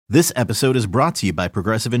This episode is brought to you by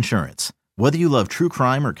Progressive Insurance. Whether you love true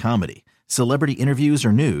crime or comedy, celebrity interviews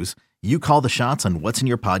or news, you call the shots on what's in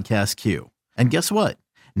your podcast queue. And guess what?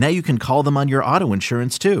 Now you can call them on your auto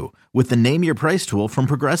insurance too with the Name Your Price tool from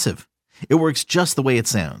Progressive. It works just the way it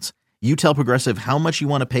sounds. You tell Progressive how much you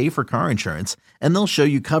want to pay for car insurance, and they'll show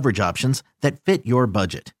you coverage options that fit your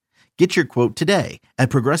budget. Get your quote today at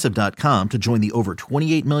Progressive.com to join the over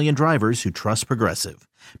 28 million drivers who trust Progressive.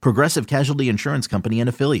 Progressive Casualty Insurance Company and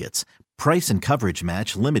Affiliates. Price and coverage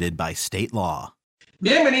match limited by state law.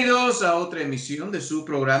 Bienvenidos a otra emisión de su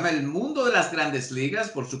programa El Mundo de las Grandes Ligas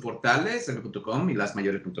por su portal l.com y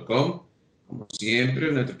lasmayores.com. Como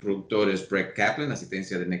siempre, nuestro productor es Brett Kaplan,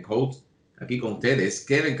 asistencia de Nick Holt. Aquí con ustedes,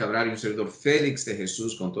 Kevin Cabral y un servidor Félix de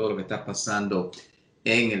Jesús con todo lo que está pasando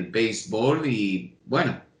en el béisbol. Y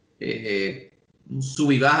bueno, un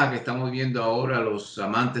sub y baja que estamos viendo ahora los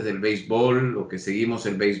amantes del béisbol, los que seguimos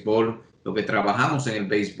el béisbol, los que trabajamos en el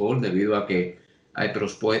béisbol, debido a que hay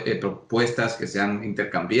propuestas que se han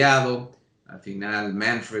intercambiado. Al final,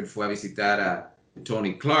 Manfred fue a visitar a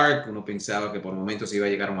Tony Clark. Uno pensaba que por momentos se iba a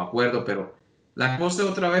llegar a un acuerdo, pero la cosa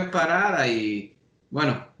otra vez parada y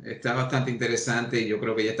bueno, está bastante interesante. Yo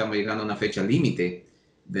creo que ya estamos llegando a una fecha límite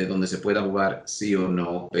de donde se pueda jugar sí o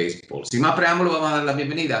no béisbol. Sin más preámbulo, vamos a dar la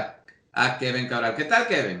bienvenida a Kevin Cabral. ¿Qué tal,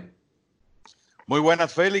 Kevin? Muy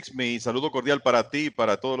buenas, Félix. Mi saludo cordial para ti y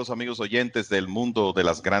para todos los amigos oyentes del mundo de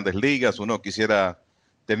las grandes ligas. Uno quisiera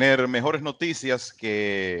tener mejores noticias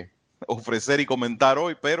que ofrecer y comentar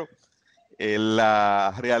hoy, pero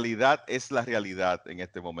la realidad es la realidad en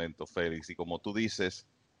este momento, Félix. Y como tú dices,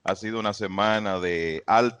 ha sido una semana de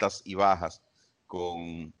altas y bajas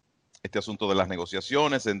con este asunto de las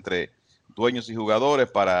negociaciones entre dueños y jugadores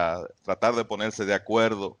para tratar de ponerse de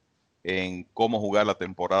acuerdo en cómo jugar la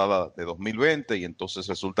temporada de 2020, y entonces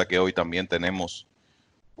resulta que hoy también tenemos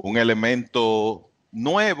un elemento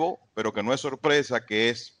nuevo, pero que no es sorpresa, que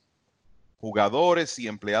es jugadores y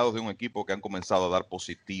empleados de un equipo que han comenzado a dar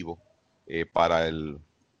positivo para el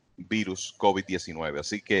virus COVID-19.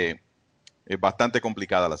 Así que es bastante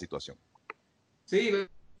complicada la situación. Sí,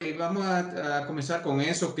 vamos a comenzar con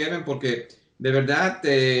eso, Kevin, porque de verdad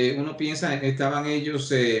uno piensa, estaban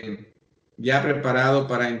ellos ya preparados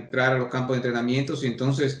para entrar a los campos de entrenamientos y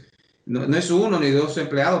entonces no es uno ni dos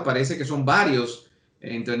empleados, parece que son varios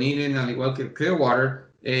en Dunedin, al igual que Clearwater,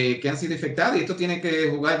 que han sido infectados, y esto tiene que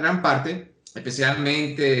jugar gran parte,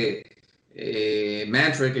 especialmente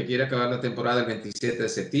Manfred, que quiere acabar la temporada el 27 de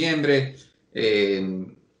septiembre,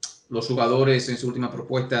 los jugadores en su última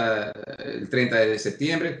propuesta el 30 de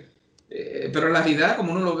septiembre. Pero la realidad,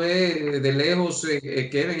 como uno lo ve de lejos,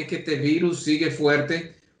 Kevin, es que este virus sigue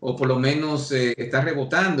fuerte, o por lo menos está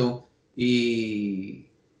rebotando, y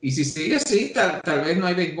si sigue así, tal vez no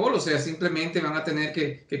hay béisbol, o sea, simplemente van a tener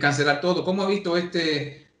que cancelar todo. ¿Cómo ha visto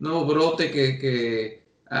este nuevo brote que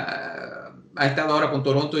ha estado ahora con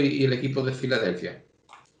Toronto y el equipo de Filadelfia?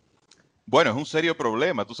 Bueno, es un serio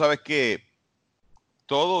problema. Tú sabes que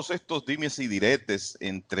todos estos dimes y diretes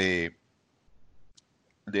entre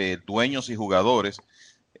de dueños y jugadores,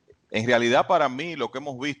 en realidad para mí lo que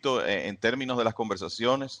hemos visto en términos de las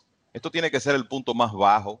conversaciones, esto tiene que ser el punto más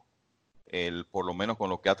bajo, por lo menos con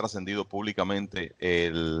lo que ha trascendido públicamente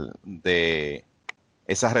de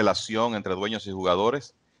esa relación entre dueños y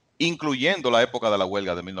jugadores, incluyendo la época de la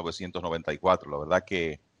huelga de 1994. La verdad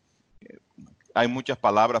que hay muchas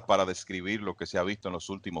palabras para describir lo que se ha visto en los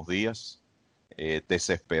últimos días.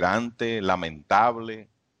 Desesperante, lamentable,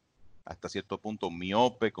 hasta cierto punto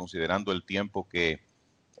miope, considerando el tiempo que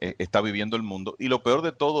está viviendo el mundo. Y lo peor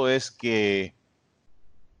de todo es que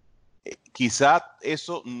quizá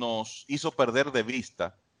eso nos hizo perder de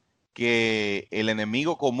vista que el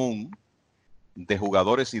enemigo común de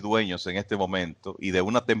jugadores y dueños en este momento, y de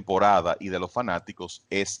una temporada y de los fanáticos,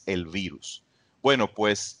 es el virus. Bueno,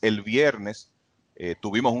 pues el viernes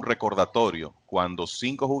tuvimos un recordatorio cuando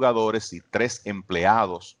 5 jugadores y 3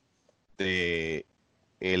 empleados de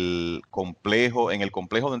en el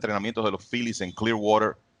complejo de entrenamiento de los Phillies en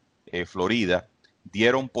Clearwater, Florida,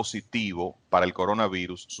 dieron positivo para el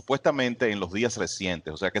coronavirus, supuestamente en los días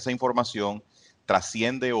recientes. O sea que esa información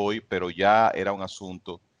trasciende hoy, pero ya era un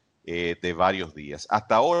asunto de varios días.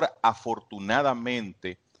 Hasta ahora,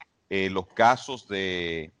 afortunadamente, los casos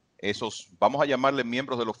de esos, vamos a llamarle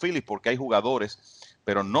miembros de los Phillies, porque hay jugadores,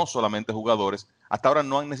 pero no solamente jugadores, hasta ahora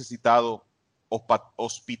no han necesitado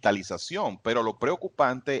hospitalización, pero lo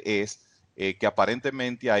preocupante es que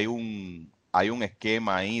aparentemente hay un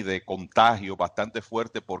esquema ahí de contagio bastante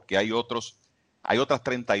fuerte, porque hay otras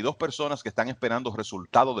 32 personas que están esperando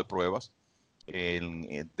resultados de pruebas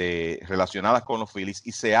relacionadas con los Phillies,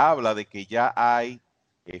 y se habla de que ya hay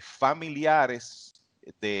familiares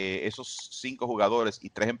de esos 5 jugadores y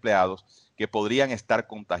 3 empleados que podrían estar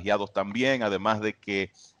contagiados también, además de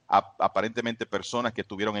que aparentemente personas que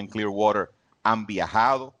estuvieron en Clearwater han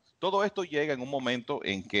viajado. Todo esto llega en un momento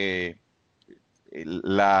en que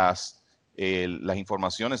las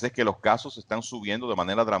informaciones es que los casos están subiendo de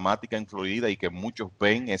manera dramática en Florida y que muchos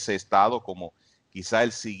ven ese estado como quizá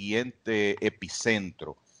el siguiente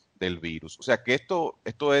epicentro del virus. O sea que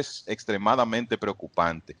esto es extremadamente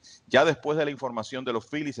preocupante. Ya después de la información de los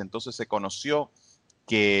Phillies, entonces se conoció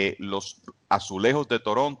que los Azulejos de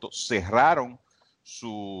Toronto cerraron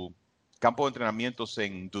su campo de entrenamientos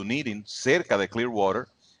en Dunedin, cerca de Clearwater,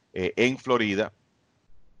 en Florida.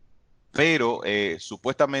 Pero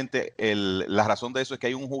supuestamente la razón de eso es que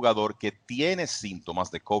hay un jugador que tiene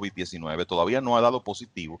síntomas de COVID-19, todavía no ha dado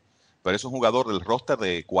positivo, pero es un jugador del roster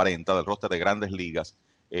de 40, del roster de Grandes Ligas,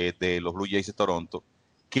 de los Blue Jays de Toronto,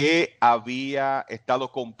 que había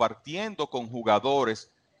estado compartiendo con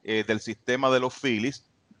jugadores del sistema de los Phillies,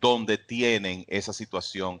 donde tienen esa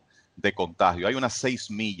situación de contagio. Hay unas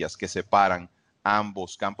 6 millas que separan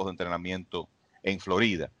ambos campos de entrenamiento en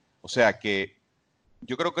Florida. O sea que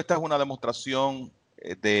yo creo que esta es una demostración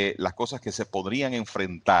de las cosas que se podrían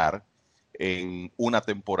enfrentar en una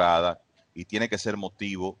temporada y tiene que ser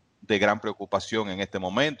motivo de gran preocupación en este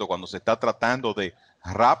momento cuando se está tratando de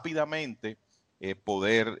rápidamente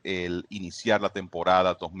poder iniciar la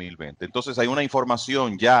temporada 2020. Entonces hay una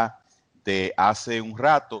información ya de hace un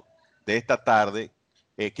rato, de esta tarde,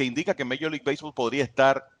 que indica que Major League Baseball podría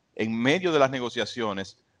estar en medio de las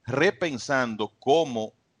negociaciones repensando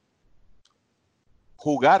cómo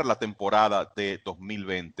jugar la temporada de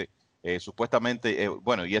 2020. Supuestamente,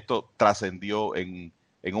 bueno, y esto trascendió, en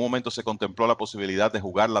un momento se contempló la posibilidad de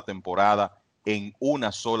jugar la temporada en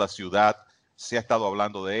una sola ciudad. Se ha estado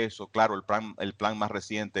hablando de eso. Claro, el plan más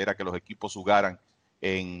reciente era que los equipos jugaran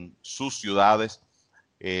en sus ciudades,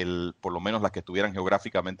 por lo menos las que estuvieran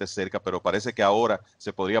geográficamente cerca, pero parece que ahora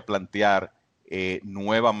se podría plantear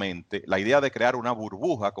nuevamente la idea de crear una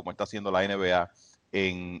burbuja, como está haciendo la NBA,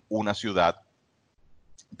 en una ciudad,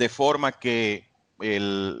 de forma que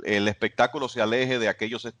el espectáculo se aleje de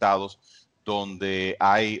aquellos estados donde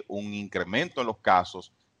hay un incremento en los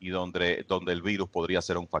casos y donde el virus podría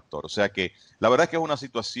ser un factor. O sea que la verdad es que es una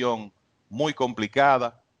situación muy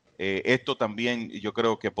complicada. Esto también yo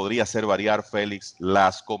creo que podría hacer variar, Félix,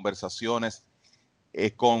 las conversaciones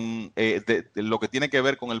de lo que tiene que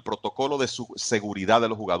ver con el protocolo de seguridad de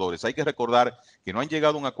los jugadores. Hay que recordar que no han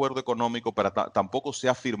llegado a un acuerdo económico, pero tampoco se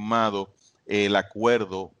ha firmado el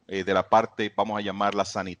acuerdo de la parte, vamos a llamarla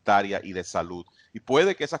sanitaria y de salud. Y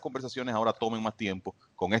puede que esas conversaciones ahora tomen más tiempo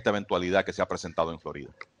con esta eventualidad que se ha presentado en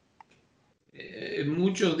Florida.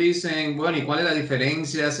 Muchos dicen, bueno, ¿y cuál es la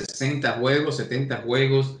diferencia? 60 juegos, 70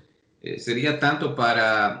 juegos. ¿Sería tanto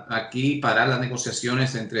para aquí parar las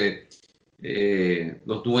negociaciones entre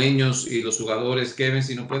los dueños y los jugadores? Kevin,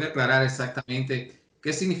 si nos puede aclarar exactamente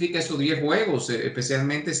qué significa esos 10 juegos,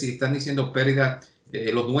 especialmente si están diciendo pérdida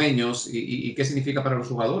los dueños y qué significa para los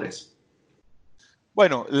jugadores.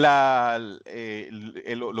 Bueno, lo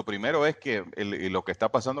primero es que lo que está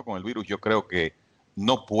pasando con el virus, yo creo que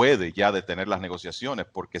no puede ya detener las negociaciones,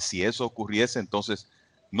 porque si eso ocurriese, entonces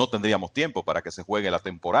no tendríamos tiempo para que se juegue la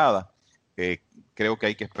temporada. Creo que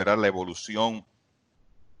hay que esperar la evolución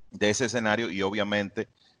de ese escenario y obviamente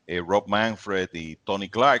Rob Manfred y Tony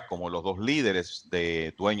Clark, como los dos líderes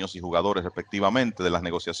de dueños y jugadores respectivamente de las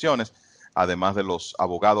negociaciones, además de los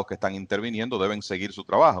abogados que están interviniendo, deben seguir su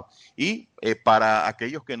trabajo. Y para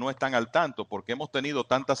aquellos que no están al tanto, porque hemos tenido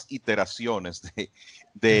tantas iteraciones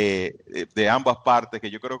de ambas partes, que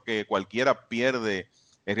yo creo que cualquiera pierde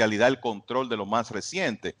en realidad el control de lo más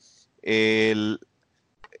reciente.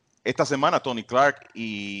 Esta semana Tony Clark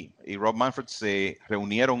y Rob Manfred se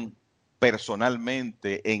reunieron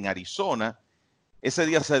personalmente en Arizona. Ese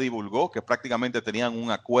día se divulgó que prácticamente tenían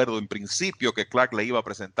un acuerdo en principio que Clark le iba a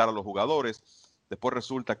presentar a los jugadores. Después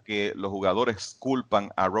resulta que los jugadores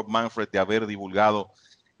culpan a Rob Manfred de haber divulgado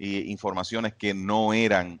informaciones que no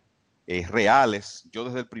eran reales. Yo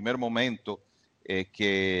desde el primer momento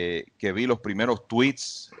que vi los primeros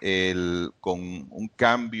tweets con un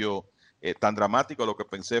cambio tan dramático, lo que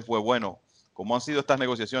pensé fue, bueno, como han sido estas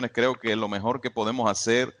negociaciones, creo que lo mejor que podemos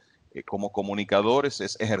hacer como comunicadores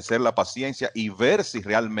es ejercer la paciencia y ver si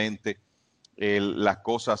realmente las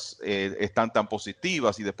cosas están tan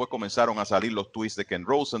positivas. Y después comenzaron a salir los tweets de Ken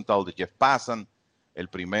Rosenthal, de Jeff Passan, el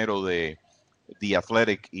primero de The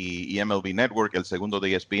Athletic y MLB Network, el segundo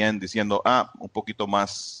de ESPN, diciendo, un poquito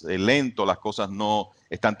más lento, las cosas no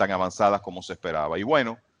están tan avanzadas como se esperaba. Y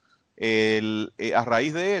bueno, a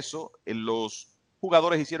raíz de eso, los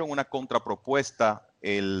jugadores hicieron una contrapropuesta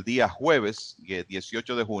el día jueves,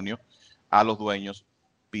 18 de junio, a los dueños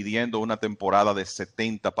pidiendo una temporada de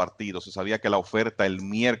 70 partidos. Se sabía que la oferta el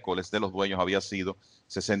miércoles de los dueños había sido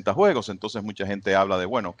 60 juegos, entonces mucha gente habla de,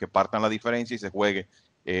 bueno, que partan la diferencia y se juegue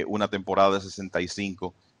una temporada de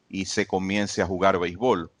 65 y se comience a jugar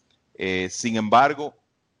béisbol. Sin embargo,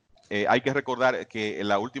 hay que recordar que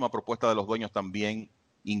la última propuesta de los dueños también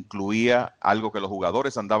incluía algo que los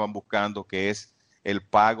jugadores andaban buscando, que es el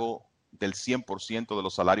pago del 100% de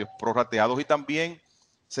los salarios prorrateados, y también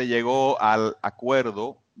se llegó al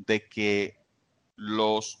acuerdo de que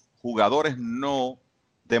los jugadores no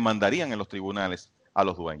demandarían en los tribunales a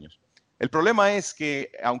los dueños. El problema es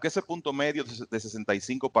que, aunque ese punto medio de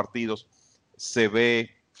 65 partidos se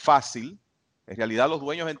ve fácil, en realidad los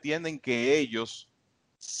dueños entienden que ellos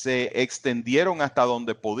se extendieron hasta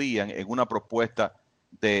donde podían en una propuesta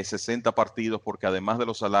de 60 partidos, porque además de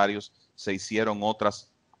los salarios se hicieron otras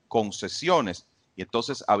concesiones, y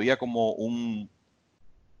entonces había como un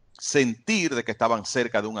sentir de que estaban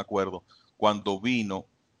cerca de un acuerdo cuando vino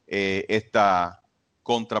esta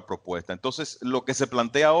contrapropuesta. Entonces, lo que se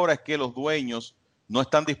plantea ahora es que los dueños no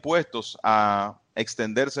están dispuestos a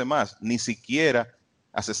extenderse más, ni siquiera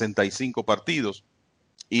a 65 partidos.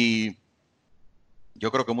 Y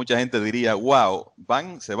yo creo que mucha gente diría, wow,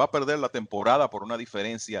 se va a perder la temporada por una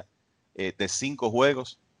diferencia de 5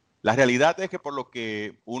 juegos. La realidad es que por lo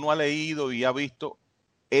que uno ha leído y ha visto,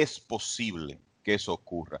 es posible que eso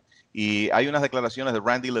ocurra. Y hay unas declaraciones de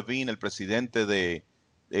Randy Levine, el presidente de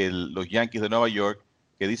los Yankees de Nueva York,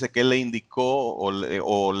 que dice que él le indicó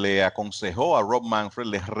o le aconsejó a Rob Manfred,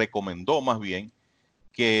 les recomendó más bien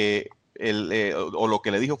que o lo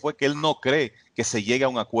que le dijo fue que él no cree que se llegue a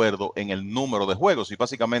un acuerdo en el número de juegos, y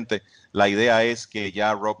básicamente la idea es que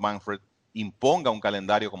ya Rob Manfred imponga un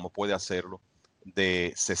calendario, como puede hacerlo,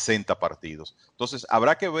 de 60 partidos. Entonces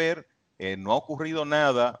habrá que ver, no ha ocurrido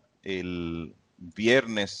nada el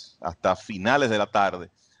viernes hasta finales de la tarde.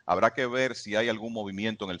 Habrá que ver si hay algún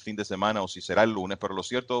movimiento en el fin de semana o si será el lunes, pero lo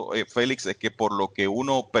cierto, Félix, es que por lo que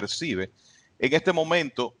uno percibe, en este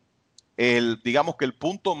momento, digamos que el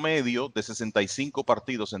punto medio de 65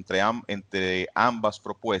 partidos entre ambas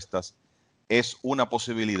propuestas es una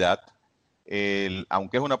posibilidad.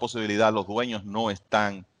 Aunque es una posibilidad, los dueños no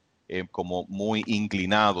están como muy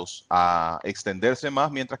inclinados a extenderse más,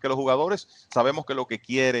 mientras que los jugadores sabemos que lo que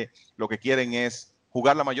quieren es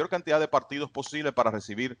jugar la mayor cantidad de partidos posible para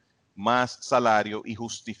recibir más salario y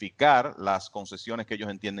justificar las concesiones que ellos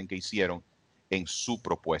entienden que hicieron en su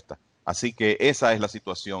propuesta. Así que esa es la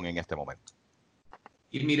situación en este momento.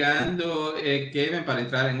 Y mirando, Kevin, para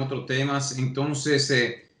entrar en otros temas, entonces,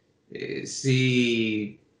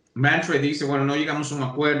 si Manfred dice, bueno, no llegamos a un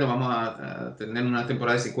acuerdo, vamos a tener una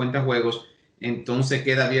temporada de 50 juegos, entonces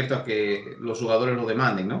queda abierto a que los jugadores lo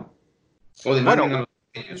demanden, ¿no? O demanden Bueno, a los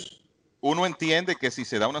dueños. uno entiende que si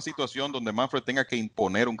se da una situación donde Manfred tenga que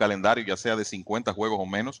imponer un calendario, ya sea de 50 juegos o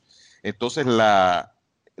menos, entonces la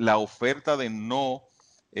oferta de no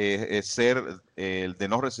de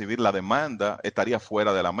no recibir la demanda estaría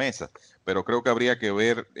fuera de la mesa. Pero creo que habría que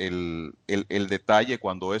ver el detalle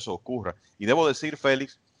cuando eso ocurra. Y debo decir,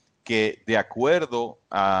 Félix, que de acuerdo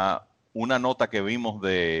a una nota que vimos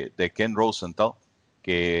de Ken Rosenthal,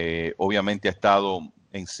 que obviamente ha estado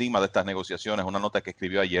encima de estas negociaciones, una nota que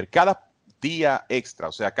escribió ayer, cada día extra,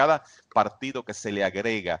 o sea, cada partido que se le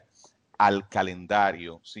agrega al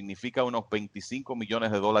calendario significa unos 25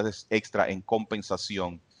 millones de dólares extra en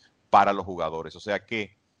compensación para los jugadores. O sea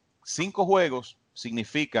que 5 juegos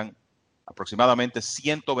significan aproximadamente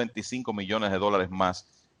 125 millones de dólares más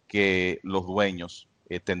que los dueños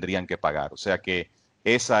tendrían que pagar. O sea que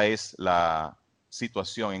esa es la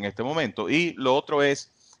situación en este momento. Y lo otro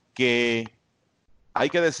es que hay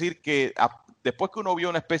que decir que después que uno vio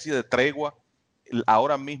una especie de tregua,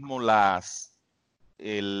 ahora mismo las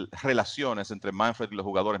relaciones entre Manfred y los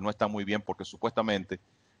jugadores no están muy bien, porque supuestamente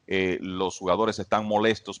los jugadores están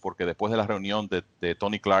molestos porque después de la reunión de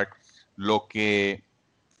Tony Clark, lo que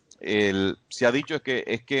se ha dicho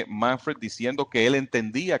es que Manfred, diciendo que él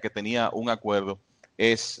entendía que tenía un acuerdo,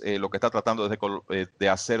 es lo que está tratando de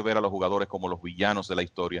hacer ver a los jugadores como los villanos de la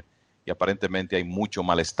historia, y aparentemente hay mucho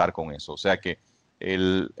malestar con eso. O sea que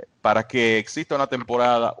para que exista una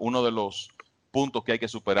temporada, uno de los puntos que hay que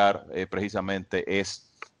superar precisamente es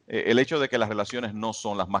el hecho de que las relaciones no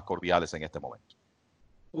son las más cordiales en este momento.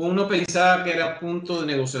 Uno pensaba que era punto de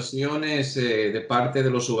negociaciones de parte de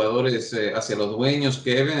los jugadores hacia los dueños,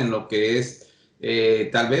 Kevin, en lo que es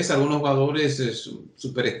tal vez algunos jugadores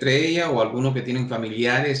superestrella o algunos que tienen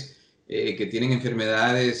familiares que tienen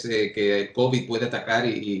enfermedades que el COVID puede atacar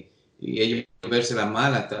y ellos verse la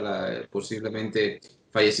mal hasta posiblemente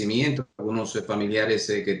fallecimientos, algunos familiares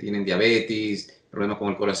que tienen diabetes, problemas con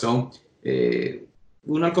el corazón.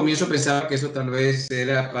 Uno al comienzo pensaba que eso tal vez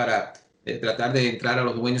era para tratar de entrar a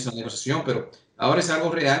los dueños en la negociación, pero ahora es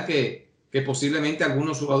algo real que posiblemente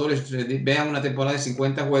algunos jugadores vean una temporada de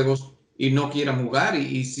 50 juegos y no quieran jugar.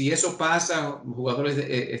 Y si eso pasa, jugadores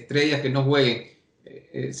estrellas que no jueguen,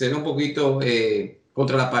 será un poquito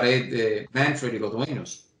contra la pared de Manfred y los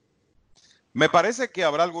dueños. Me parece que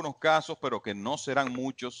habrá algunos casos, pero que no serán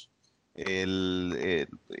muchos.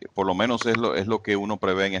 Por lo menos es lo que uno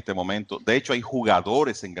prevé en este momento. De hecho, hay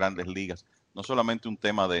jugadores en grandes ligas, no solamente un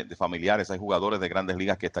tema de familiares, hay jugadores de grandes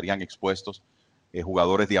ligas que estarían expuestos,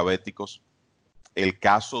 jugadores diabéticos. El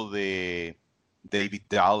caso de David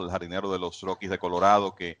Dahl, el jardinero de los Rockies de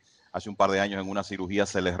Colorado, que hace un par de años en una cirugía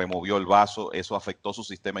se le removió el vaso, eso afectó su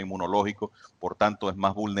sistema inmunológico, por tanto es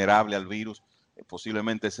más vulnerable al virus.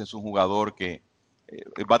 Posiblemente ese es un jugador que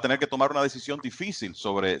va a tener que tomar una decisión difícil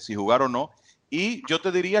sobre si jugar o no. Y yo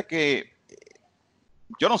te diría que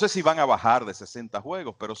yo no sé si van a bajar de 60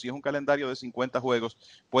 juegos, pero si es un calendario de 50 juegos,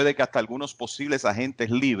 puede que hasta algunos posibles agentes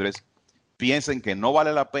libres piensen que no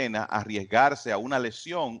vale la pena arriesgarse a una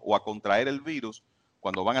lesión o a contraer el virus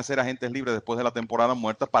cuando van a ser agentes libres después de la temporada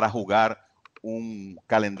muerta para jugar un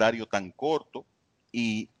calendario tan corto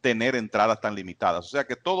y tener entradas tan limitadas. O sea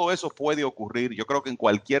que todo eso puede ocurrir. Yo creo que en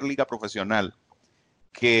cualquier liga profesional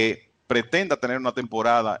que pretenda tener una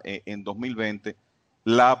temporada en 2020,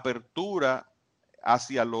 la apertura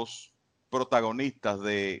hacia los protagonistas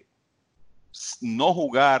de no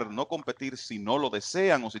jugar, no competir si no lo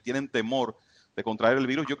desean o si tienen temor de contraer el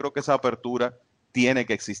virus, yo creo que esa apertura tiene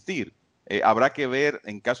que existir. Habrá que ver,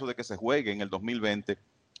 en caso de que se juegue en el 2020,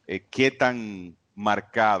 qué tan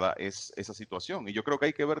marcada es esa situación. Y yo creo que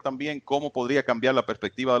hay que ver también cómo podría cambiar la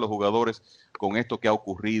perspectiva de los jugadores con esto que ha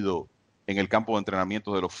ocurrido en el campo de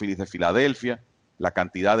entrenamiento de los Phillies de Filadelfia, la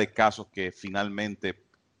cantidad de casos que finalmente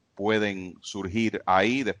pueden surgir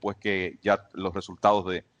ahí después que ya los resultados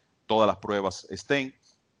de todas las pruebas estén.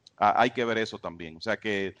 Hay que ver eso también. O sea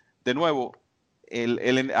que, de nuevo,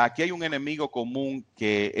 aquí hay un enemigo común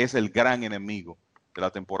que es el gran enemigo de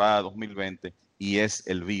la temporada 2020 y es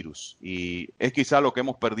el virus. Y es quizá lo que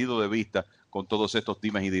hemos perdido de vista con todos estos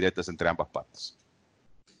dimes y diretes entre ambas partes.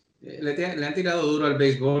 Le han tirado duro al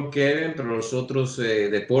béisbol, Kevin, pero los otros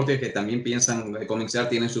deportes que también piensan comenzar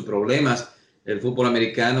tienen sus problemas. El fútbol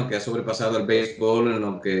americano que ha sobrepasado al béisbol en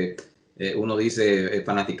lo que uno dice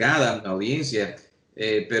fanaticada, audiencia,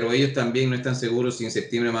 pero ellos también no están seguros si en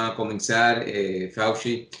septiembre van a comenzar.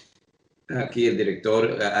 Fauci, aquí el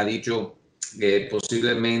director, ha dicho que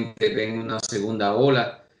posiblemente venga una segunda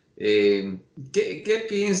ola. ¿Qué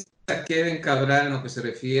piensa Kevin Cabral en lo que se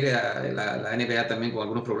refiere a la NBA también con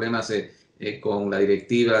algunos problemas con la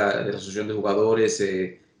directiva de la Asociación de Jugadores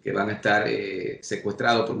que van a estar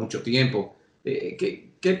secuestrados por mucho tiempo?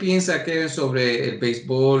 ¿Qué piensa Kevin sobre el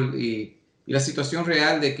béisbol y la situación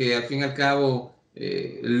real de que al fin y al cabo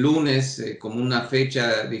el lunes, como una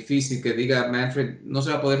fecha difícil que diga Manfred, no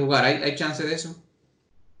se va a poder jugar? ¿Hay chance de eso?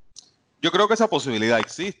 Yo creo que esa posibilidad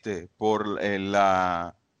existe por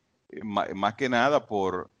más que nada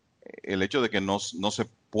por el hecho de que no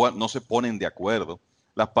se ponen de acuerdo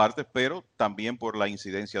las partes, pero también por la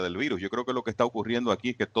incidencia del virus. Yo creo que lo que está ocurriendo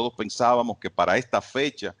aquí es que todos pensábamos que para esta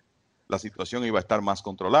fecha la situación iba a estar más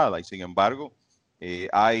controlada y sin embargo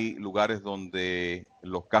hay lugares donde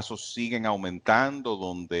los casos siguen aumentando,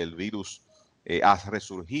 donde el virus ha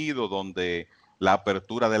resurgido, donde la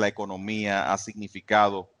apertura de la economía ha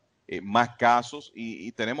significado más casos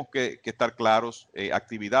y tenemos que estar claros,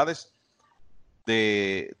 actividades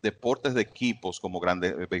de deportes de equipos como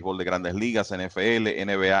béisbol de grandes ligas, NFL,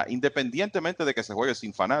 NBA, independientemente de que se juegue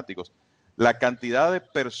sin fanáticos, la cantidad de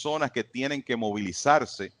personas que tienen que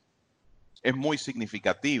movilizarse es muy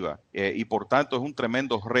significativa y por tanto es un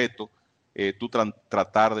tremendo reto tú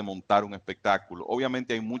tratar de montar un espectáculo.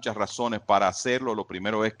 Obviamente hay muchas razones para hacerlo. Lo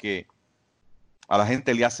primero es que a la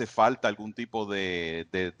gente le hace falta algún tipo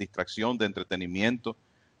de distracción, de entretenimiento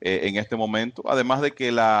en este momento, además de que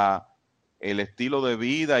el estilo de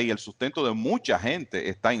vida y el sustento de mucha gente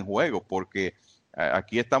está en juego, porque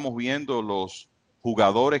aquí estamos viendo los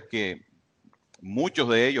jugadores que muchos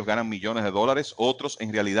de ellos ganan millones de dólares, otros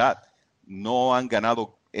en realidad no han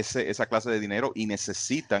ganado esa clase de dinero y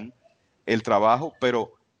necesitan el trabajo,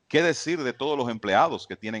 pero ¿qué decir de todos los empleados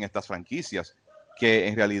que tienen estas franquicias, que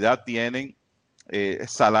en realidad tienen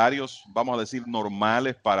salarios, vamos a decir,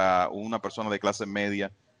 normales para una persona de clase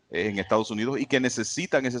media en Estados Unidos y que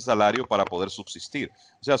necesitan ese salario para poder subsistir?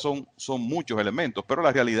 O sea, son muchos elementos, pero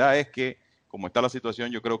la realidad es que, como está la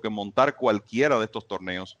situación, yo creo que montar cualquiera de estos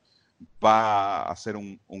torneos va a ser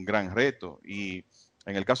un gran reto. Y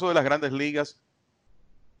En el caso de las grandes ligas,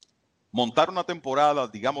 montar una temporada,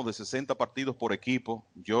 digamos, de 60 partidos por equipo,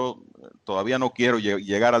 yo todavía no quiero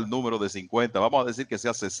llegar al número de 50, vamos a decir que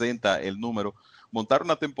sea 60 el número, montar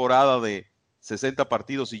una temporada de 60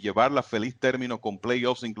 partidos y llevarla a feliz término con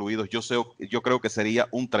playoffs incluidos, yo creo que sería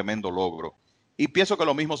un tremendo logro. Y pienso que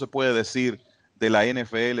lo mismo se puede decir de la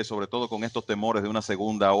NFL, sobre todo con estos temores de una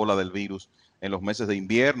segunda ola del virus en los meses de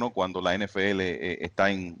invierno, cuando la NFL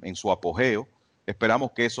está en su apogeo.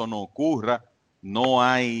 Esperamos que eso no ocurra. No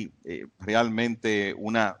hay realmente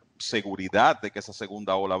una seguridad de que esa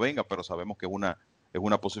segunda ola venga, pero sabemos que es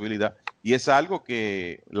una posibilidad. Y es algo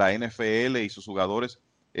que la NFL y sus jugadores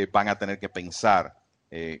van a tener que pensar.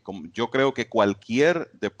 Yo creo que cualquier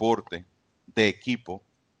deporte de equipo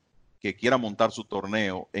que quiera montar su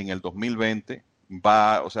torneo en el 2020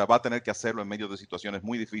 va a tener que hacerlo en medio de situaciones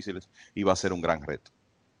muy difíciles y va a ser un gran reto.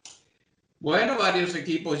 Bueno, varios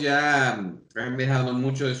equipos ya han dejado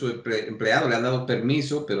mucho de sus empleados, le han dado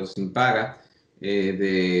permiso, pero sin paga,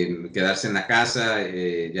 de quedarse en la casa.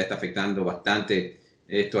 Ya está afectando bastante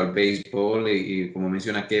esto al béisbol y como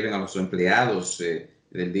menciona Kevin, a los empleados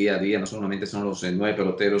del día a día. No solamente son los 9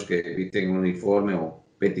 peloteros que visten un uniforme o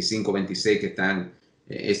 25, 26 que están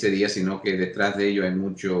ese día, sino que detrás de ellos hay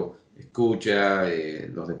mucho escucha,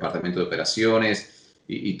 los departamentos de operaciones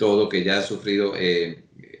y todo que ya ha sufrido.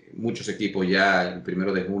 Muchos equipos ya el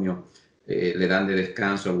 1 de junio le dan de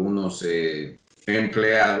descanso a algunos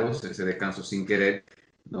empleados, ese descanso sin querer,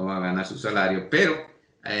 no van a ganar su salario, pero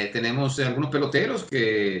tenemos algunos peloteros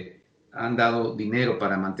que han dado dinero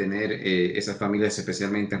para mantener esas familias,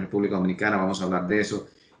 especialmente en República Dominicana, vamos a hablar de eso.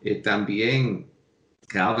 También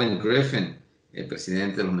Calvin Griffin, el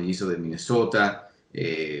presidente de los Mellizos de Minnesota,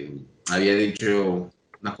 había dicho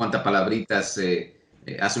unas cuantas palabritas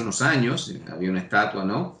hace unos años, había una estatua,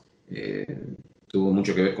 ¿no? Tuvo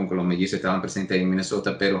mucho que ver con que los mellizos estaban presentes ahí en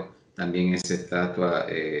Minnesota, pero también esa estatua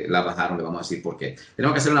la bajaron, le vamos a decir por qué.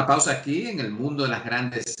 Tenemos que hacer una pausa aquí en el mundo de las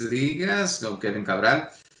grandes ligas con Kevin Cabral.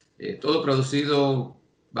 Todo producido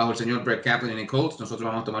bajo el señor Brett Kaplan y Colts. Nosotros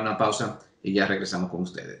vamos a tomar una pausa y ya regresamos con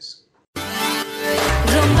ustedes.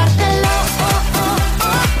 Rómbatelo,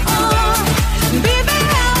 vive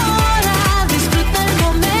ahora, disfruta el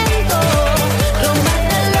momento.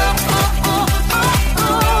 Rómbatelo,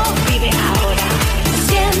 vive ahora,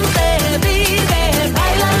 siente, vive,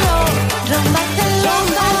 báilalo. Rómbatelo,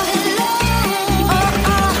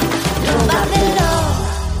 rómbatelo.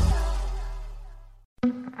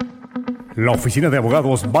 La oficina de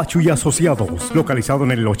abogados Bachu y Asociados, localizado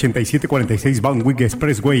en el 8746 Van Wyck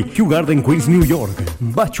Expressway, Kew Garden, Queens, New York.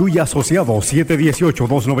 Bachu y Asociados,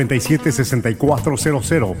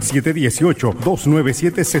 718-297-6400,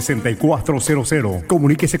 718-297-6400.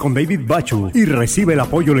 Comuníquese con David Bachu y recibe el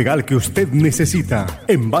apoyo legal que usted necesita.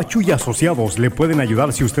 En Bachu y Asociados le pueden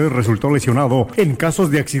ayudar si usted resultó lesionado en casos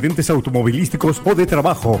de accidentes automovilísticos o de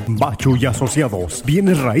trabajo. Bachu y Asociados,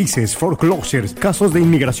 bienes raíces, foreclosures, casos de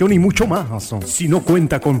inmigración y mucho más. Si no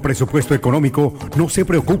cuenta con presupuesto económico, no se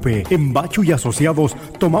preocupe. En Bachu y Asociados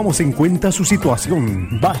tomamos en cuenta su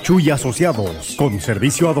situación. Bachu y Asociados, con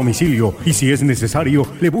servicio a domicilio y si es necesario,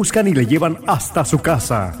 le buscan y le llevan hasta su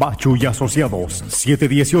casa. Bachu y Asociados,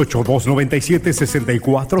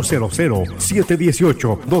 718-297-6400,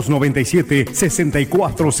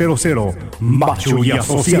 718-297-6400. Bachu y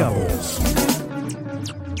Asociados.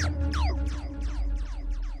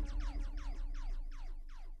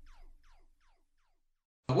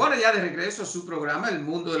 Bueno, ya de regreso a su programa, El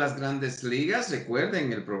Mundo de las Grandes Ligas.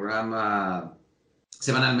 Recuerden, el programa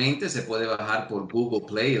semanalmente se puede bajar por Google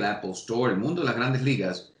Play, el Apple Store, El Mundo de las Grandes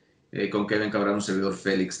Ligas, con Kevin Cabral, un servidor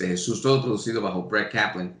Félix de Jesús, todo producido bajo Brett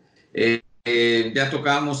Kaplan. Ya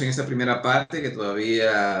tocamos en esta primera parte que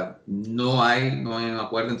todavía no hay un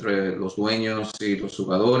acuerdo entre los dueños y los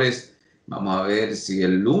jugadores. Vamos a ver si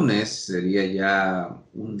el lunes sería ya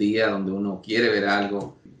un día donde uno quiere ver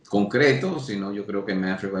algo concreto, si no yo creo que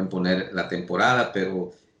Manfred va a imponer la temporada,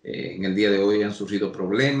 pero en el día de hoy han surgido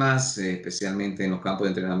problemas, especialmente en los campos de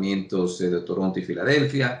entrenamientos de Toronto y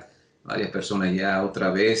Filadelfia. Varias personas ya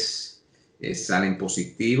otra vez salen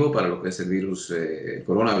positivos para lo que es el virus, el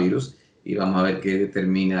coronavirus, y vamos a ver qué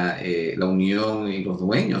determina la unión y los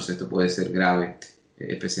dueños. Esto puede ser grave,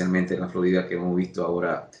 especialmente en la Florida, que hemos visto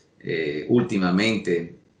ahora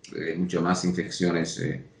últimamente muchas más infecciones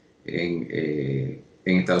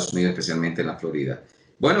en Estados Unidos, especialmente en la Florida.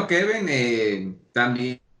 Bueno, Kevin,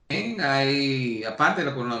 también hay, aparte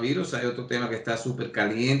del coronavirus, hay otro tema que está súper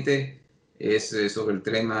caliente, es sobre el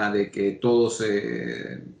tema de que todos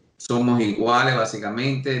somos iguales,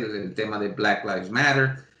 básicamente, el tema de Black Lives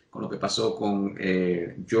Matter, con lo que pasó con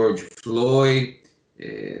George Floyd,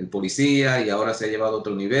 el policía, y ahora se ha llevado a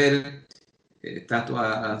otro nivel.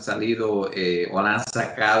 Estatuas han salido o la han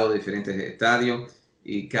sacado de diferentes estadios,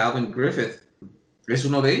 y Calvin Griffith es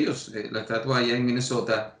uno de ellos. La estatua allá en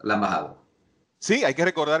Minnesota la han bajado. Sí, hay que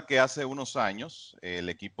recordar que hace unos años el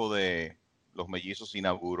equipo de los Mellizos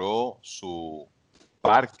inauguró su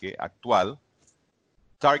parque actual,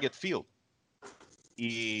 Target Field,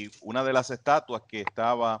 y una de las estatuas que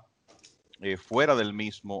estaba fuera del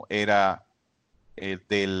mismo era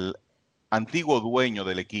del antiguo dueño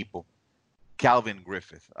del equipo, Calvin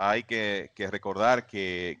Griffith. Hay que recordar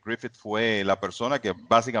que Griffith fue la persona que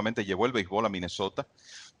básicamente llevó el béisbol a Minnesota.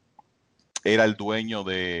 Era el dueño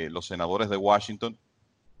de los Senadores de Washington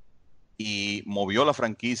y movió la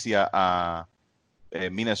franquicia a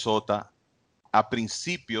Minnesota a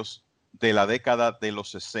principios de la década de los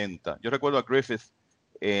 60. Yo recuerdo a Griffith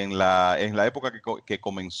en la época que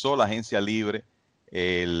comenzó la agencia libre.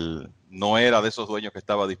 Él no era de esos dueños que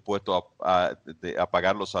estaba dispuesto a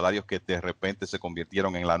pagar los salarios que de repente se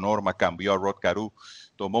convirtieron en la norma. Cambió a Rod Carew,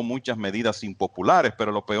 tomó muchas medidas impopulares,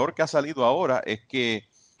 pero lo peor que ha salido ahora es que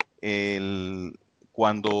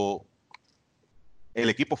cuando el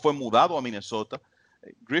equipo fue mudado a Minnesota,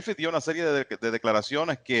 Griffith dio una serie de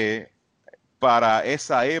declaraciones que para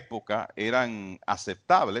esa época eran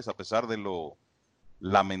aceptables, a pesar de lo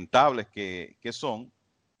lamentables que son,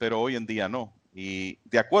 pero hoy en día no. Y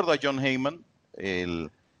de acuerdo a John Heyman, el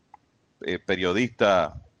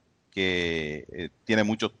periodista que tiene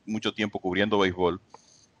mucho tiempo cubriendo béisbol,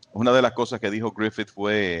 una de las cosas que dijo Griffith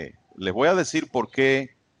fue: les voy a decir por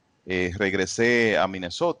qué regresé a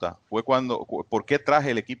Minnesota. ¿Por qué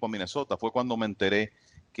traje el equipo a Minnesota? Fue cuando me enteré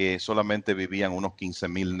que solamente vivían unos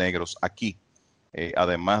 15,000 negros aquí,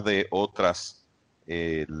 además de otros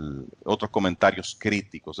comentarios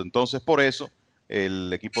críticos. Entonces, por eso,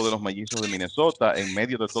 el equipo de los Mellizos de Minnesota, en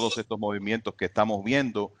medio de todos estos movimientos que estamos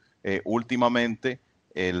viendo últimamente,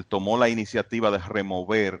 él tomó la iniciativa de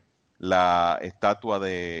remover la estatua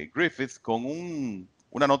de Griffith con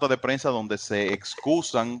una nota de prensa donde se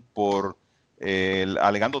excusan por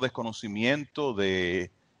alegando desconocimiento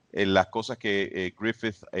de las cosas que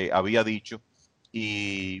Griffith había dicho,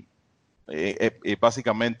 y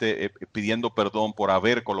básicamente pidiendo perdón por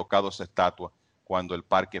haber colocado esa estatua cuando el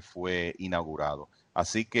parque fue inaugurado.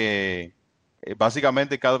 Así que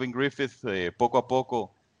básicamente Calvin Griffith poco a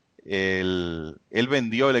poco él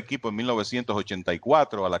vendió el equipo en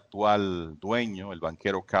 1984 al actual dueño, el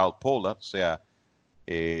banquero Carl Pollard. O sea,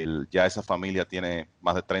 ya esa familia tiene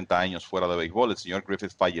más de 30 años fuera de béisbol. El señor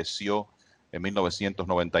Griffith falleció en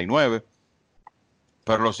 1999.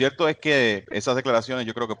 Pero lo cierto es que esas declaraciones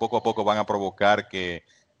yo creo que poco a poco van a provocar que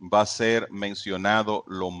va a ser mencionado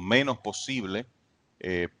lo menos posible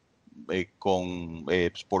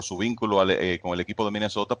por su vínculo con el equipo de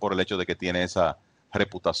Minnesota, por el hecho de que tiene esa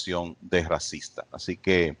reputación de racista. Así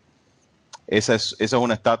que esa es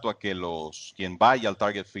una estatua que quien vaya al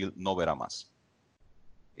Target Field no verá más.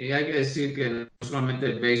 Y hay que decir que no solamente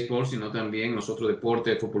el béisbol, sino también los otros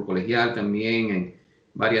deportes, el fútbol colegial también, en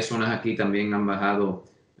varias zonas aquí también han bajado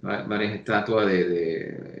varias estatuas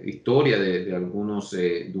de historia de algunos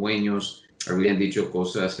dueños. Habían dicho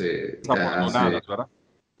cosas Desafortunadas, ¿verdad?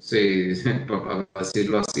 Sí, para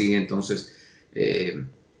decirlo así. Entonces,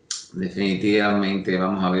 definitivamente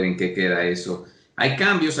vamos a ver en qué queda eso. Hay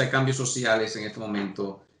cambios sociales en este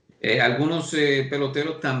momento. Algunos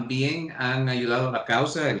peloteros también han ayudado a la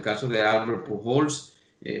causa. El caso de Albert Pujols,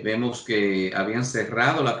 vemos que habían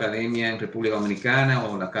cerrado la academia en República Dominicana,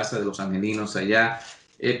 o la casa de los angelinos allá,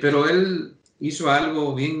 pero él hizo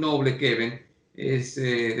algo bien noble, Kevin, es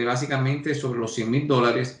de básicamente sobre los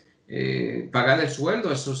 $100,000 pagar el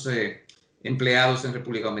sueldo a esos empleados en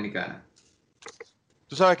República Dominicana.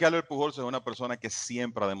 Tú sabes que Albert Pujols es una persona que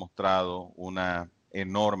siempre ha demostrado una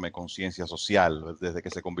enorme conciencia social. Desde que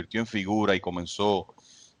se convirtió en figura y comenzó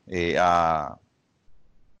a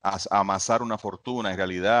amasar una fortuna, en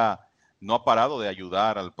realidad no ha parado de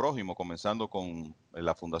ayudar al prójimo, comenzando con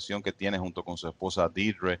la fundación que tiene junto con su esposa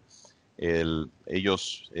Deidre.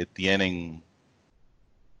 Ellos tienen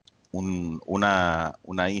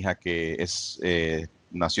una hija que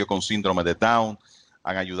nació con síndrome de Down.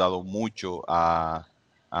 Han ayudado mucho a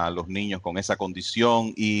los niños con esa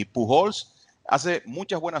condición, y Pujols hace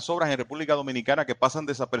muchas buenas obras en República Dominicana que pasan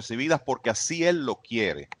desapercibidas porque así él lo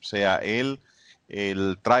quiere. O sea, él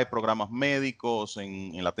trae programas médicos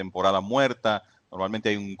en la temporada muerta. Normalmente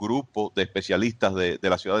hay un grupo de especialistas de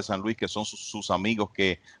la ciudad de San Luis que son sus amigos,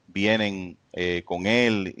 que vienen con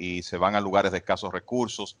él y se van a lugares de escasos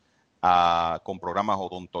recursos con programas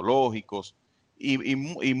odontológicos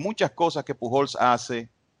y muchas cosas que Pujols hace,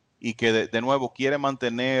 y que de nuevo quiere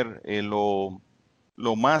mantener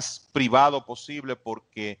lo más privado posible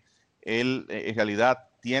porque él en realidad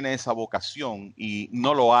tiene esa vocación y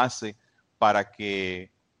no lo hace para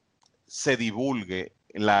que se divulgue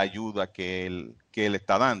la ayuda que él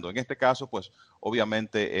está dando. En este caso, pues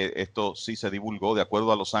obviamente esto sí se divulgó. De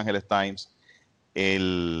acuerdo a Los Angeles Times,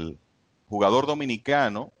 el jugador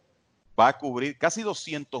dominicano va a cubrir casi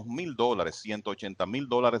 $200,000,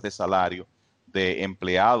 $180,000 de salario de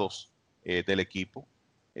empleados del equipo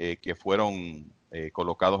que fueron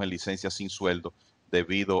colocados en licencia sin sueldo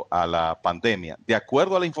debido a la pandemia. De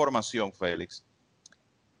acuerdo a la información, Félix,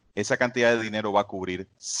 esa cantidad de dinero va a cubrir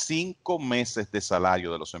 5 meses de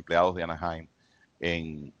salario de los empleados de Anaheim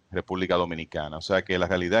en República Dominicana. O sea que la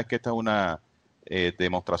realidad es que esta es una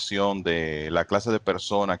demostración de la clase de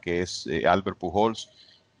persona que es Albert Pujols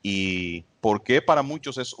y por qué para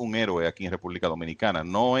muchos es un héroe aquí en República Dominicana.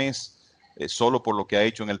 No es solo por lo que ha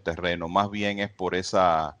hecho en el terreno, más bien es por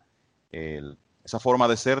esa forma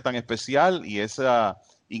de ser tan especial y esa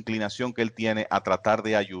inclinación que él tiene a tratar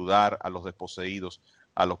de ayudar a los desposeídos,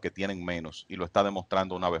 a los que tienen menos, y lo está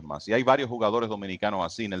demostrando una vez más. Y hay varios jugadores dominicanos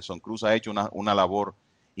así. Nelson Cruz ha hecho una labor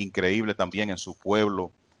increíble también en su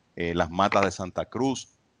pueblo, las Matas de Santa Cruz,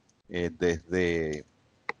 desde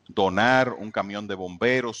donar un camión de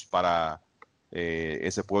bomberos para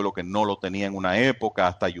ese pueblo que no lo tenía en una época,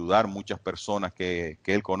 hasta ayudar muchas personas que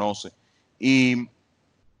él conoce. Y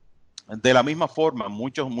de la misma forma,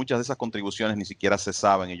 muchas de esas contribuciones ni siquiera se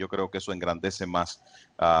saben y yo creo que eso engrandece más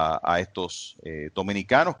a estos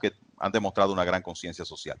dominicanos que han demostrado una gran conciencia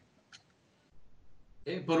social.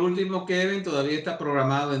 Por último, Kevin, todavía está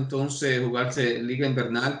programado entonces jugarse Liga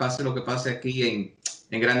Invernal, pase lo que pase aquí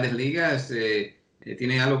en Grandes Ligas.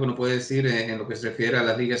 ¿Tiene algo que nos puede decir en lo que se refiere a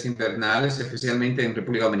las ligas invernales, especialmente en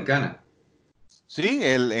República Dominicana? Sí,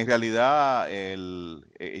 en realidad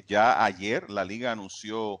ya ayer la liga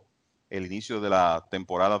anunció el inicio de la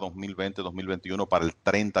temporada 2020-2021 para el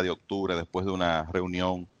 30 de octubre, después de una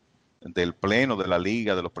reunión del pleno de la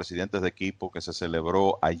liga, de los presidentes de equipo que se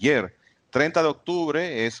celebró ayer. 30 de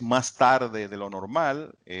octubre es más tarde de lo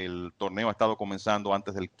normal. El torneo ha estado comenzando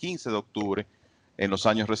antes del 15 de octubre en los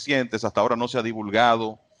años recientes. Hasta ahora no se ha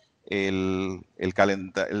divulgado el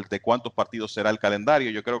de cuántos partidos será el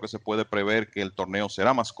calendario. Yo creo que se puede prever que el torneo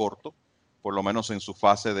será más corto, por lo menos en su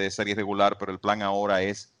fase de serie regular, pero el plan ahora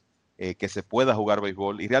es que se pueda jugar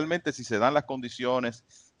béisbol. Y realmente si se dan las condiciones,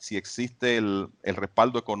 si existe el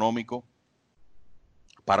respaldo económico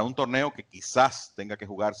para un torneo que quizás tenga que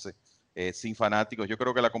jugarse sin fanáticos, yo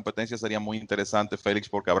creo que la competencia sería muy interesante, Félix,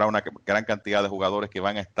 porque habrá una gran cantidad de jugadores que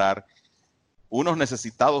van a estar, unos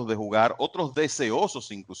necesitados de jugar, otros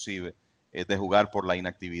deseosos inclusive de jugar por la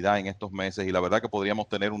inactividad en estos meses, y la verdad que podríamos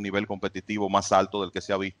tener un nivel competitivo más alto del que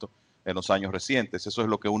se ha visto en los años recientes. Eso es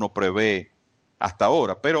lo que uno prevé hasta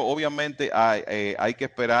ahora, pero obviamente hay que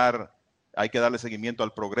esperar, hay que darle seguimiento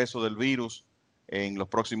al progreso del virus en los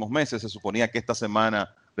próximos meses. Se suponía que esta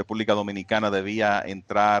semana República Dominicana debía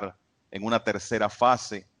entrar en una tercera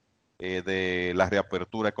fase de la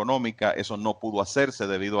reapertura económica. Eso no pudo hacerse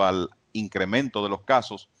debido al incremento de los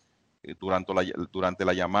casos durante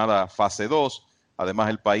la llamada fase 2. Además,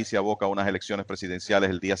 el país se aboca a unas elecciones presidenciales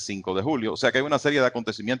el día 5 de julio. O sea que hay una serie de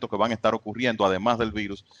acontecimientos que van a estar ocurriendo, además del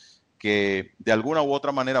virus, que de alguna u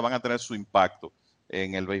otra manera van a tener su impacto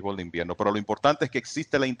en el béisbol de invierno. Pero lo importante es que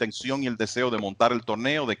existe la intención y el deseo de montar el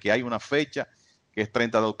torneo, de que hay una fecha, que es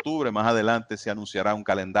 30 de octubre. Más adelante se anunciará un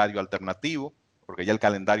calendario alternativo, porque ya el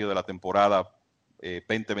calendario de la temporada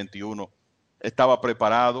 2021 estaba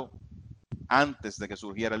preparado antes de que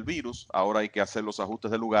surgiera el virus. Ahora hay que hacer los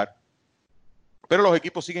ajustes del lugar. Pero los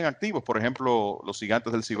equipos siguen activos. Por ejemplo, los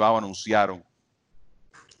Gigantes del Cibao anunciaron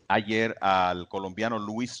ayer al colombiano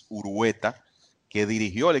Luis Urueta, que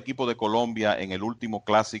dirigió el equipo de Colombia en el último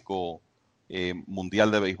clásico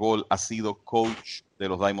mundial de béisbol. Ha sido coach de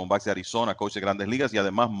los Diamondbacks de Arizona, coach de Grandes Ligas y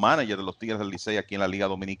además manager de los Tigres del Licey aquí en la Liga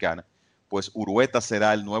Dominicana. Pues Urueta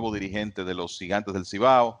será el nuevo dirigente de los Gigantes del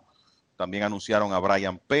Cibao. También anunciaron a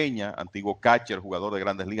Brian Peña, antiguo catcher, jugador de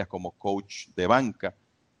Grandes Ligas, como coach de banca,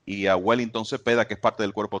 y a Wellington Cepeda, que es parte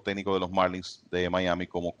del cuerpo técnico de los Marlins de Miami,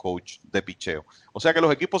 como coach de picheo. O sea que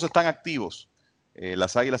los equipos están activos,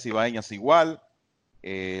 las Águilas Cibaeñas igual,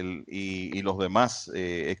 y los demás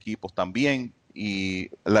equipos también. Y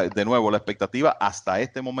de nuevo, la expectativa hasta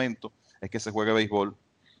este momento es que se juegue béisbol,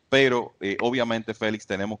 pero obviamente, Félix,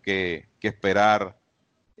 tenemos que esperar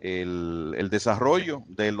el desarrollo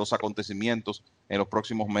de los acontecimientos en los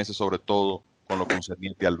próximos meses, sobre todo con lo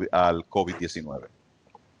concerniente al COVID-19.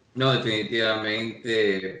 No,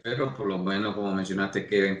 definitivamente, pero por lo menos, como mencionaste,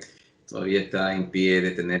 Kevin, todavía está en pie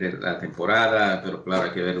de tener la temporada, pero claro,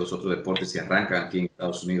 hay que ver los otros deportes si arrancan aquí en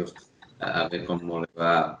Estados Unidos a ver cómo le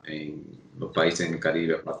va en los países en el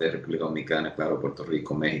Caribe, aparte de República Dominicana, claro, Puerto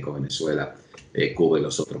Rico, México, Venezuela, Cuba y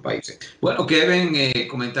los otros países. Bueno, Kevin,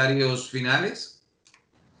 comentarios finales.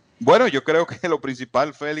 Bueno, yo creo que lo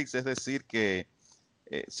principal, Félix, es decir que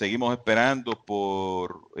seguimos esperando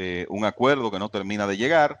por un acuerdo que no termina de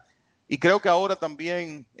llegar. Y creo que ahora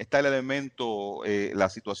también está el elemento, la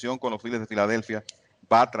situación con los Phillies de Filadelfia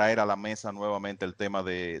va a traer a la mesa nuevamente el tema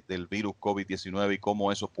del virus COVID-19 y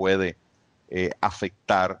cómo eso puede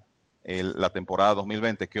afectar la temporada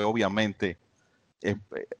 2020, que obviamente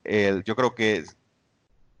yo creo que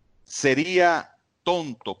sería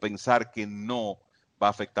tonto pensar que no va a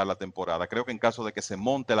afectar la temporada. Creo que en caso de que se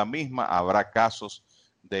monte la misma, habrá casos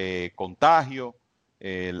de contagio,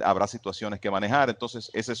 habrá situaciones que manejar. Entonces,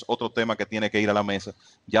 ese es otro tema que tiene que ir a la mesa.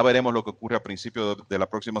 Ya veremos lo que ocurre a principios de la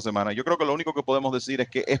próxima semana. Yo creo que lo único que podemos decir es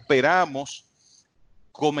que esperamos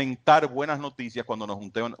comentar buenas noticias cuando nos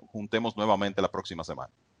juntemos nuevamente la próxima semana.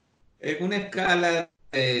 En una escala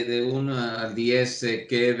de 1 al 10,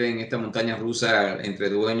 Kevin, esta montaña rusa entre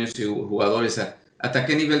dueños y jugadores, ¿hasta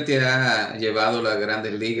qué nivel te ha llevado las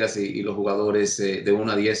grandes ligas y los jugadores de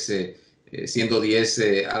 1 a 10, siendo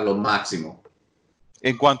 10 a lo máximo?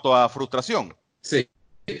 En cuanto a frustración, Sí.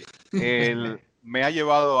 me ha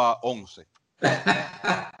llevado a 11.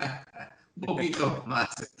 Un poquito más,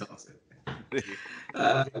 entonces. Sí.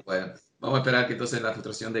 Bueno, vamos a esperar que entonces la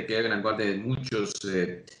frustración de Kevin, al cual de muchos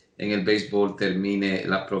en el béisbol, termine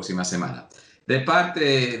la próxima semana. De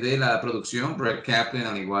parte de la producción, Brett Kaplan,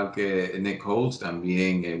 al igual que Nick Holtz,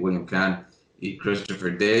 también William Kahn y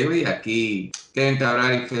Christopher Daly. Aquí Kevin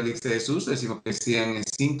Cabral y Félix de Jesús decimos que sigan en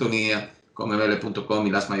sintonía con ml.com y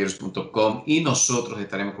lasmayores.com y nosotros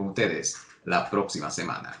estaremos con ustedes la próxima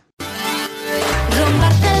semana.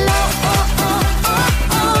 Rompártelo,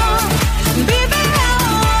 vive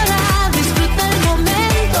ahora, disfruta el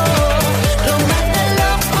momento. Rompártelo,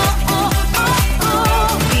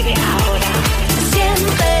 vive ahora,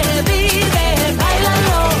 siente, vive,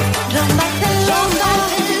 báilalo. Rompártelo,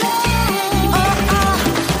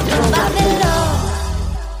 rompártelo.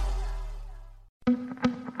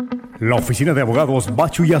 La oficina de abogados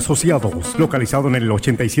Bachu y Asociados, localizado en el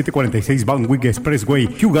 8746 Van Wyck Expressway,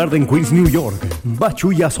 Kew Garden, Queens, New York.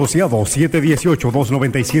 Bachu y Asociados,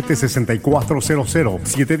 718-297-6400,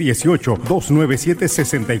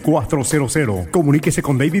 718-297-6400. Comuníquese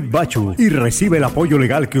con David Bachu y recibe el apoyo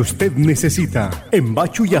legal que usted necesita. En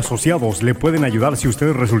Bachu y Asociados le pueden ayudar si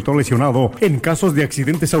usted resultó lesionado en casos de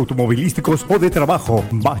accidentes automovilísticos o de trabajo.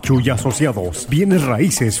 Bachu y Asociados, bienes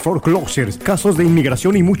raíces, foreclosures, casos de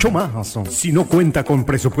inmigración y mucho más. Si no cuenta con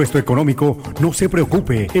presupuesto económico, no se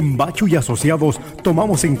preocupe. En Bachu y Asociados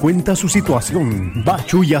tomamos en cuenta su situación.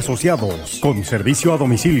 Bachu y Asociados, con servicio a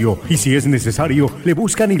domicilio y si es necesario, le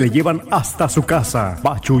buscan y le llevan hasta su casa.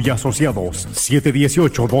 Bachu y Asociados,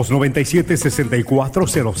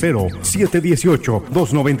 718-297-6400,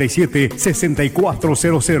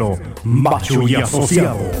 718-297-6400. Bachu y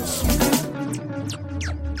Asociados.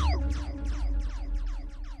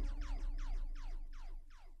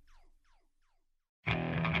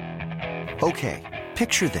 Okay,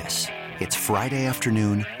 picture this. It's Friday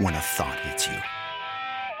afternoon when a thought hits you.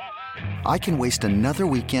 I can waste another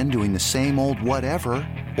weekend doing the same old whatever,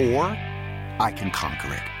 or I can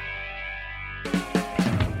conquer it.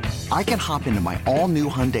 I can hop into my all-new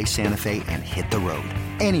Hyundai Santa Fe and hit the road.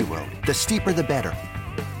 Any road. The steeper, the better.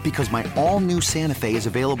 Because my all-new Santa Fe is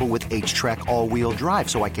available with H-Track all-wheel drive,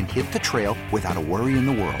 so I can hit the trail without a worry in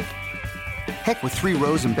the world. Heck, with 3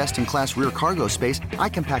 rows and best-in-class rear cargo space, I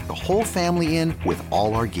can pack the whole family in with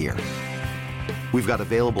all our gear. We've got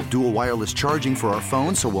available dual wireless charging for our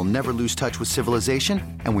phones, so we'll never lose touch with civilization,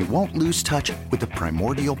 and we won't lose touch with the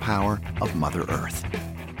primordial power of Mother Earth.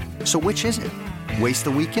 So which is it? Waste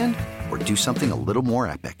the weekend or do something a little more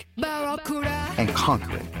epic? And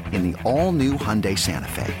conquer it in the all-new Hyundai Santa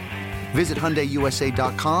Fe. Visit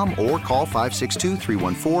HyundaiUSA.com or call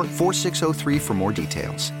 562-314-4603 for more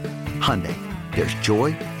details. Hyundai, there's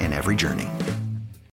joy in every journey.